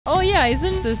Yeah,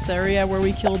 isn't this area where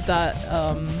we killed that,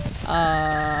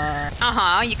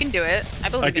 you can do it. I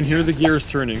believe I can hear the gears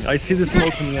turning. I see the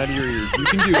smoke coming out of your ears. You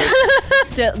can do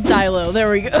it. Dilo,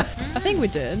 there we go. I think we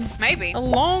did. Maybe. A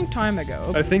long time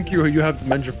ago. I think you have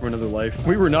dementia from another life.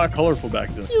 We were not colorful back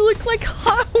then. You look like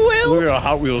Hot Wheels. Look at a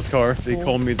Hot Wheels car. They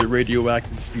call me the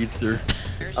radioactive speedster.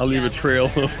 I'll leave a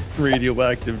trail of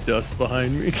radioactive dust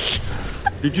behind me.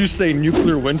 Did you say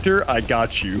nuclear winter? I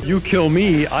got you. You kill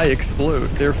me, I explode.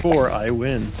 Therefore, I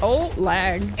win. Oh,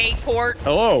 lag. 8 port.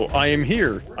 Hello, I am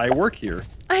here. I work here.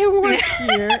 I work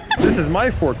here. This is my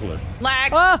forklift.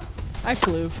 Lag. Ah, I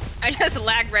flew. I just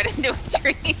lagged right into a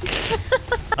tree.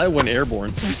 I went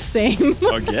airborne. Same.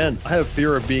 Again. I have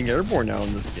fear of being airborne now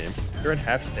in this game. You're at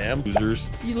half stam, losers.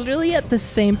 You're literally at the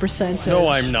same percentage. No,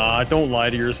 I'm not. Don't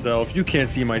lie to yourself. You can't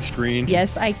see my screen.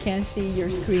 Yes, I can see your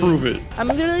screen. Prove it. I'm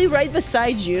literally right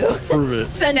beside you. Prove it.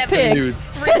 Send Definitely.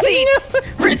 pics.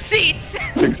 Receipts.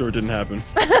 Pixar didn't happen.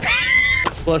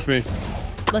 Bless me.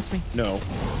 Bless me. No.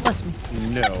 Bless me.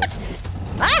 No.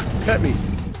 Ah! Pet me.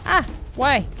 Ah!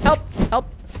 Why? Help! Help!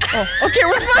 Oh, okay,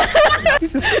 we're fine.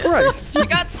 Jesus Christ. You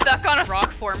got stuck on a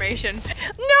rock formation. No,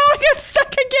 I got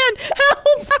stuck again.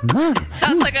 Help!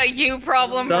 Sounds like a you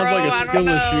problem, Sounds bro. like a I don't skill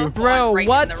know. issue. Bro, Right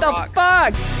what in the rock.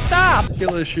 fuck? Stop!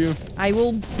 Skill issue. I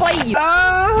will bite you.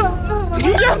 Ah!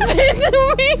 You jump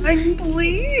into me. I'm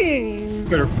bleeding.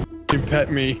 Better f***ing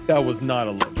pet me. That was not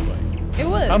a ledge fight. It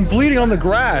was. I'm bleeding on the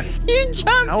grass. You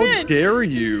jumped How in. dare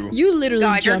you? You literally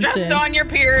God, you're jumped just in. on your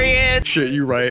period. Shit, you right.